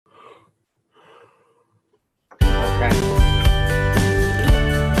Okay.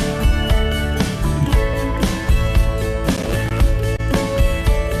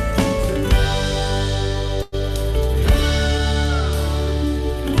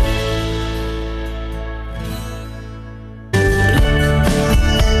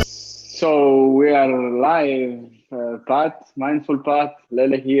 So we are live, Pat, Mindful Pat,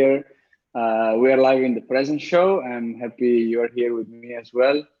 Lele here. We are live in the present show. I'm happy you are here with me as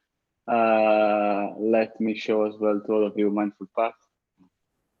well. Let me show as well to all of you, Mindful Pat.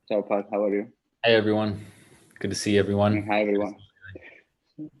 Ciao, Pat, how are you? Hey, everyone. Good to see everyone. Hi, everyone.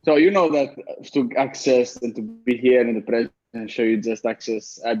 So you know that to access and to be here in the present show, you just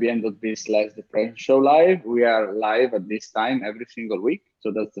access ibn.b/the present show live. We are live at this time every single week.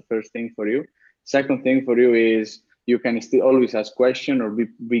 So that's the first thing for you. Second thing for you is you can still always ask question or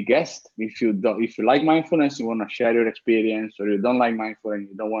be guest. If you like mindfulness, you want to share your experience, or you don't like mindfulness and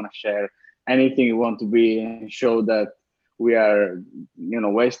you don't want to share anything, you want to be and show that we are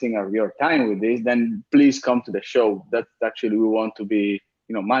wasting your time with this, then please come to the show. That actually we want to be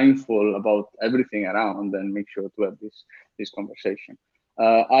mindful about everything around and make sure to have this conversation.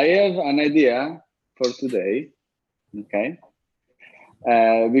 I have an idea for today, okay?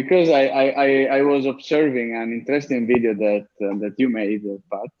 Because I was observing an interesting video that you made,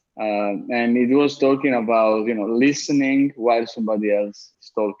 Pat, and it was talking about listening while somebody else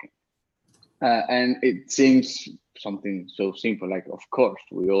is talking, and it seems something so simple, like of course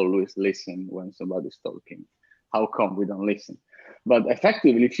we always listen when somebody's talking. How come we don't listen? But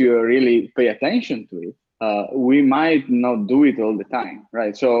effectively, if you really pay attention to it, we might not do it all the time,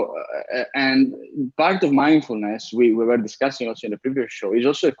 right? So, and part of mindfulness, we were discussing also in the previous show, is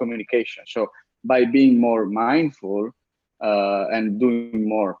also a communication. So by being more mindful and doing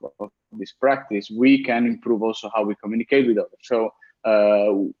more of this practice, we can improve also how we communicate with others. So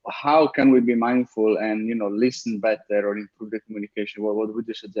how can we be mindful and listen better or improve the communication? What would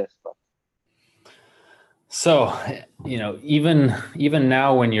you suggest, Bob? So, even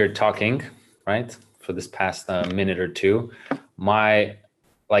now when you're talking, right, for this past minute or two, my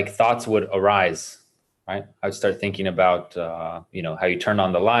thoughts would arise, right? I would start thinking about, how you turned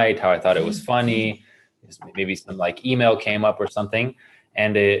on the light, how I thought it was funny, maybe some email came up or something.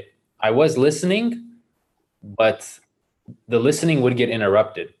 And I was listening, but the listening would get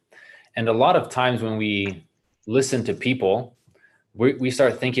interrupted. And a lot of times when we listen to people, we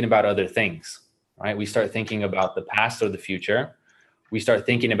start thinking about other things. Right? We start thinking about the past or the future. We start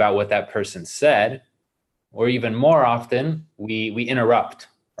thinking about what that person said, or even more often, we interrupt,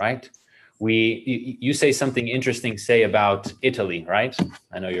 right? You say something interesting, say about Italy, right?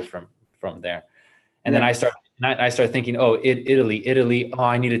 I know you're from there. And then I start thinking, oh, Italy. Oh,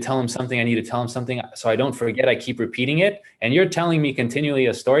 I need to tell him something. So I don't forget, I keep repeating it. And you're telling me continually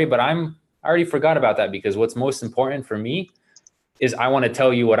a story, but I already forgot about that, because what's most important for me is I want to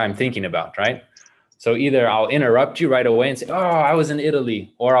tell you what I'm thinking about, right? So either I'll interrupt you right away and say, oh, I was in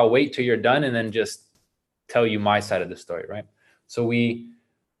Italy, or I'll wait till you're done and then just tell you my side of the story, right? So we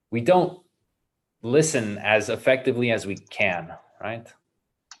don't listen as effectively as we can, right?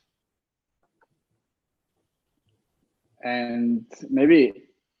 And maybe,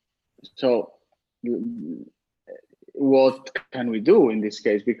 so what can we do in this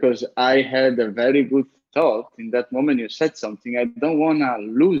case? Because I had a very good thought in that moment you said something. I don't want to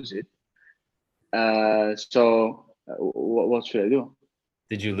lose it. So what should I do?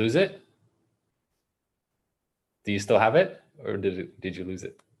 Did you lose it? Do you still have it, or did you lose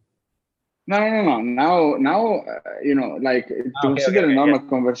it? No. Now, consider a normal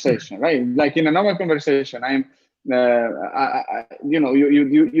conversation, right? Like in a normal conversation,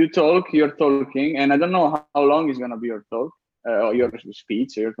 you talk, you're talking, and I don't know how long is going to be your talk, or your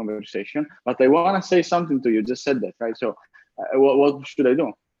speech, or your conversation, but I want to say something to you. Just said that, right? So what should I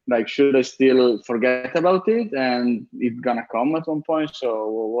do? Like, should I still forget about it and it's gonna come at one point?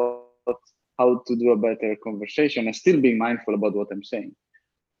 So how to do a better conversation and still being mindful about what I'm saying?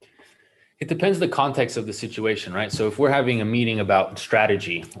 It depends the context of the situation, right? So if we're having a meeting about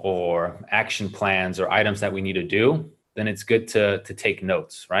strategy or action plans or items that we need to do, then it's good to take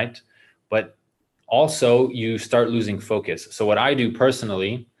notes, right? But also you start losing focus. So what I do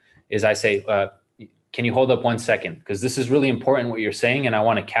personally is I say, can you hold up 1 second? Because this is really important what you're saying and I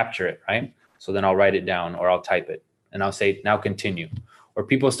want to capture it, right? So then I'll write it down or I'll type it and I'll say, now continue. Or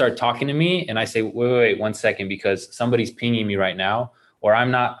people start talking to me and I say, wait 1 second, because somebody's pinging me right now, or I'm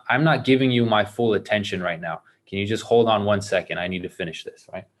not giving you my full attention right now. Can you just hold on 1 second? I need to finish this,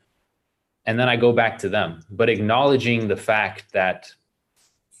 right? And then I go back to them, but acknowledging the fact that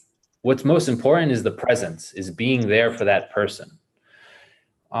what's most important is the presence, is being there for that person.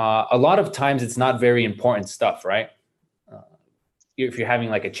 A lot of times it's not very important stuff, right? If you're having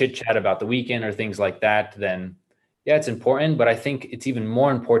like a chit chat about the weekend or things like that, then yeah, it's important. But I think it's even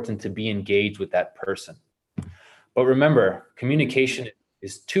more important to be engaged with that person. But remember, communication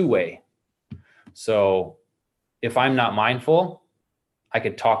is two-way. So if I'm not mindful, I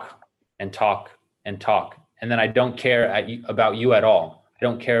could talk and talk and talk, and then I don't care about you at all. I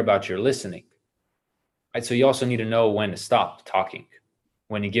don't care about your listening. Right? So you also need to know when to stop talking,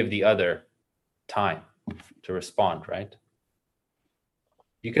 when you give the other time to respond, right?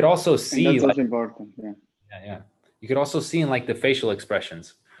 You could also And see that's also important. Yeah. yeah. You could also see in like the facial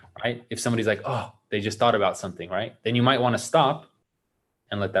expressions, right? If somebody's like, oh, they just thought about something, right? Then you might want to stop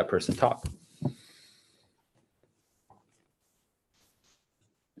and let that person talk.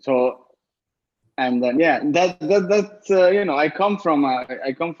 So, and then yeah, I come from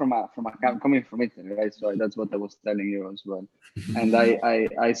coming from Italy, right? So that's what I was telling you as well. And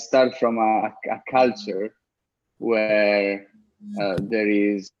I start from a culture where there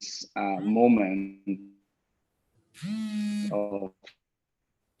is a moment of,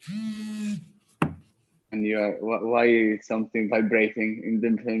 and you are, why is something vibrating in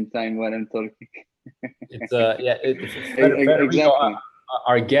the same time when I'm talking? It's Federico, Exactly.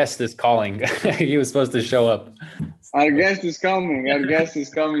 our guest is calling. He was supposed to show up. Our guest is coming. Our guest is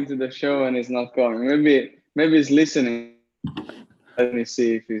coming to the show and is not coming. Maybe he's listening. Let me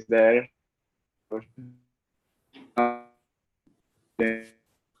see if he's there.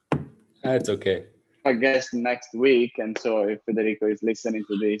 That's okay. A guest next week, and so if Federico is listening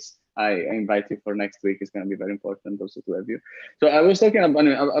to this, I invite you for next week. It's going to be very important also to have you. So I was talking about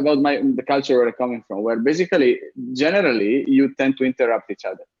the culture where I'm coming from, where basically, generally, you tend to interrupt each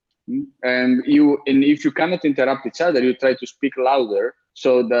other, and if you cannot interrupt each other, you try to speak louder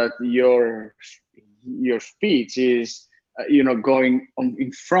so that your speech is going on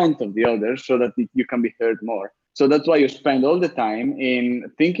in front of the other, so that you can be heard more. So that's why you spend all the time in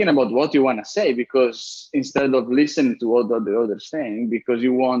thinking about what you want to say, because instead of listening to what the other is saying, because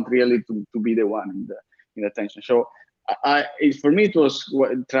you want really to be the one in the attention. So for me, it was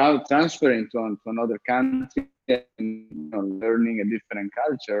transferring to another country and learning a different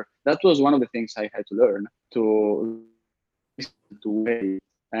culture. That was one of the things I had to learn to wait.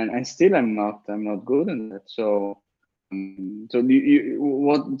 And still I'm not good in that. So to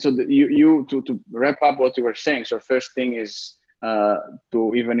wrap up what you were saying. So first thing is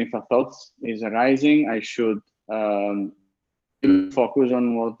to, even if a thought is arising, I should focus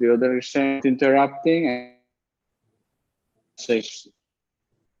on what the other is saying, interrupting, and say,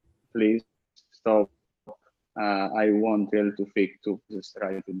 please stop. I want really to just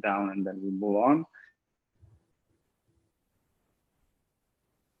write it down and then we move on.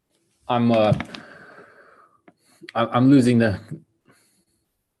 I'm losing the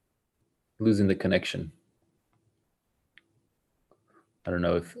connection. I don't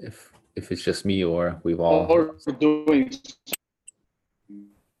know if it's just me or we've all. Or doing.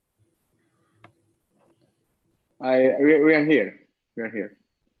 We are here. We are here.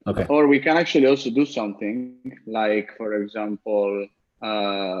 Okay. Or we can actually also do something like, for example,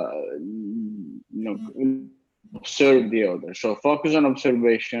 observe the other. So focus on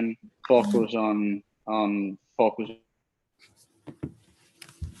observation. Focus on focus.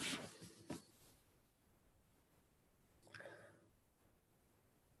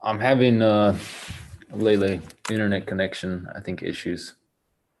 I'm having lately internet connection, I think, issues.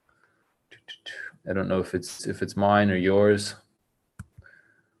 I don't know if it's mine or yours,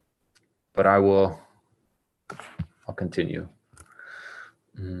 but I'll continue.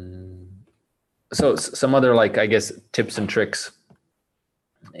 So some other, like, I guess, tips and tricks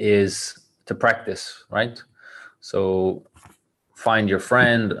is to practice, right? So find your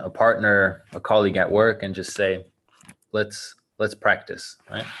friend, a partner, a colleague at work, and just say, let's practice,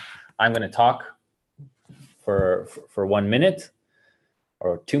 right? I'm going to talk for 1 minute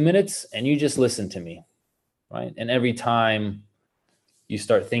or 2 minutes, and you just listen to me, right? And every time you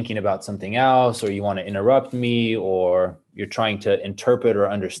start thinking about something else, or you want to interrupt me, or you're trying to interpret or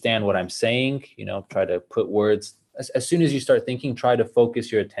understand what I'm saying, try to put words. As soon as you start thinking, try to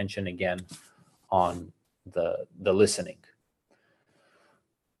focus your attention again on the listening.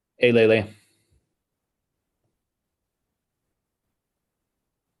 Hey, Lele.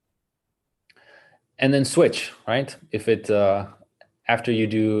 And then switch, right? If it after you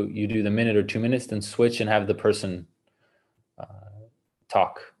do the minute or 2 minutes, then switch and have the person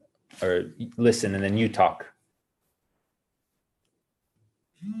talk or listen, and then you talk.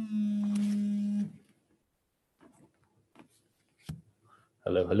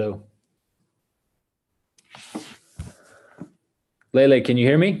 Hello. Lele, can you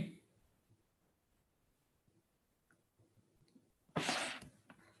hear me?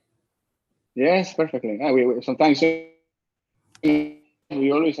 Yes, perfectly. We sometimes we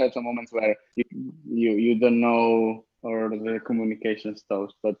always have some moments where you don't know or the communication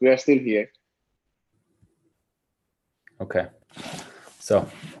stops, but we are still here. Okay. So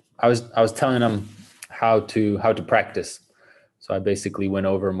I was telling them how to practice. So I basically went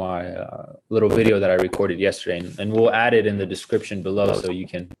over my little video that I recorded yesterday, and we'll add it in the description below so you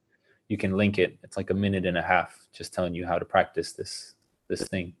can link it. It's like a minute and a half, just telling you how to practice this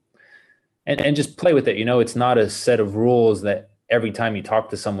thing, and just play with it. You know, it's not a set of rules that every time you talk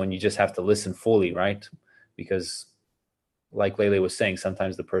to someone you just have to listen fully, right? Because, like Lele was saying,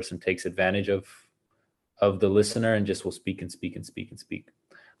 sometimes the person takes advantage of the listener and just will speak and speak and speak and speak.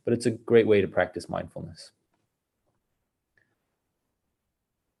 But it's a great way to practice mindfulness.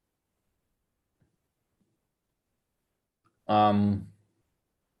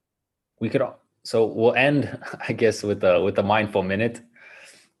 We could, so we'll end, I guess, with the mindful minute.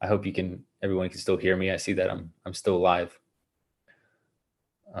 I hope everyone can still hear me. I see that I'm still live.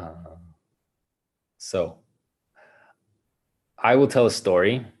 So I will tell a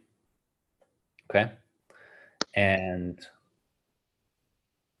story, okay, and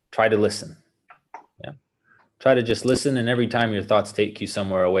try to listen. Yeah, try to just listen, and every time your thoughts take you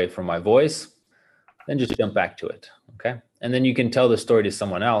somewhere away from my voice, then just jump back to it, okay? And then you can tell the story to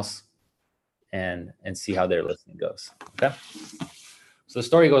someone else and see how their listening goes, okay? So the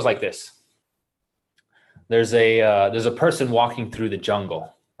story goes like this. There's a person walking through the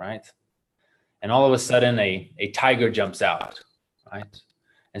jungle, right? And all of a sudden a tiger jumps out, right?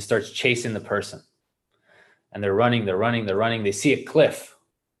 And starts chasing the person. And they're running. They see a cliff.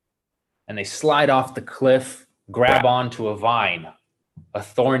 And they slide off the cliff, grab onto a vine, a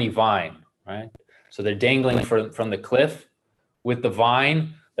thorny vine, right? So they're dangling from the cliff with the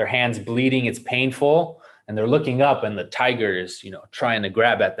vine, their hands bleeding, it's painful, and they're looking up and the tiger is, trying to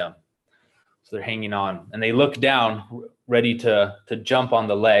grab at them. So they're hanging on, and they look down, ready to jump on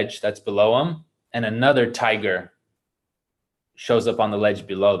the ledge that's below them, and another tiger shows up on the ledge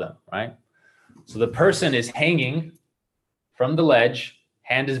below them, right? So the person is hanging from the ledge,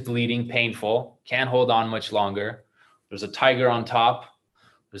 hand is bleeding, painful, can't hold on much longer. There's a tiger on top,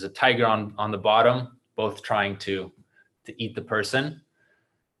 there's a tiger on the bottom, both trying to eat the person.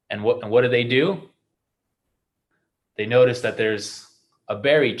 And what do? They notice that there's a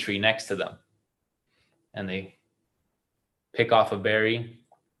berry tree next to them. And they pick off a berry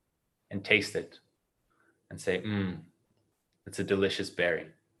and taste it and say, it's a delicious berry.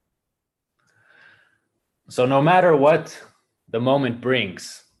 So no matter what the moment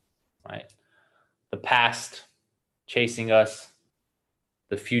brings, right? The past chasing us,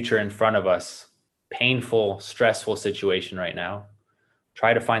 the future in front of us, painful, stressful situation right now,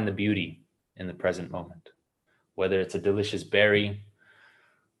 try to find the beauty in the present moment. Whether it's a delicious berry,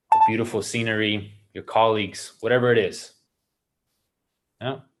 a beautiful scenery, your colleagues, whatever it is.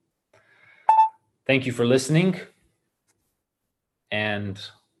 Yeah. Thank you for listening. And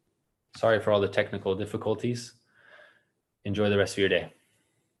sorry for all the technical difficulties. Enjoy the rest of your day.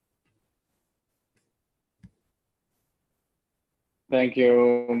 Thank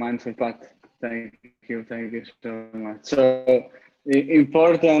you, Mindful Pat. Thank you so much. So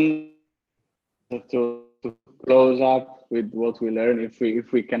important to close up with what we learned,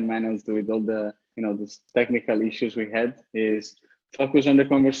 if we can manage with all the these technical issues we had, is focus on the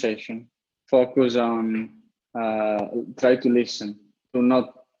conversation, focus on try to listen, to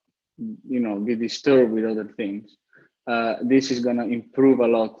not be disturbed with other things. This is going to improve a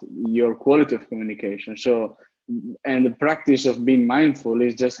lot your quality of communication. So, and the practice of being mindful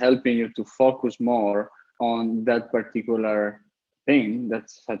is just helping you to focus more on that particular thing,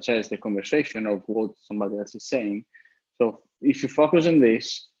 that's such as the conversation of what somebody else is saying. So if you focus on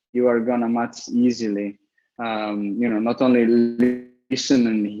this, you are gonna much easily, not only listen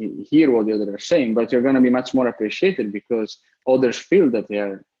and hear what the others are saying, but you're gonna be much more appreciated because others feel that they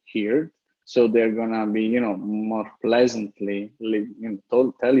are heard. So they're gonna be, more pleasantly,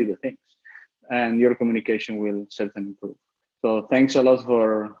 tell you the things, and your communication will certainly improve. So thanks a lot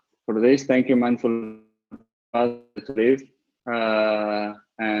for this. Thank you, Mindful to live,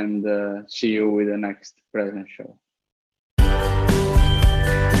 and see you with the next present show.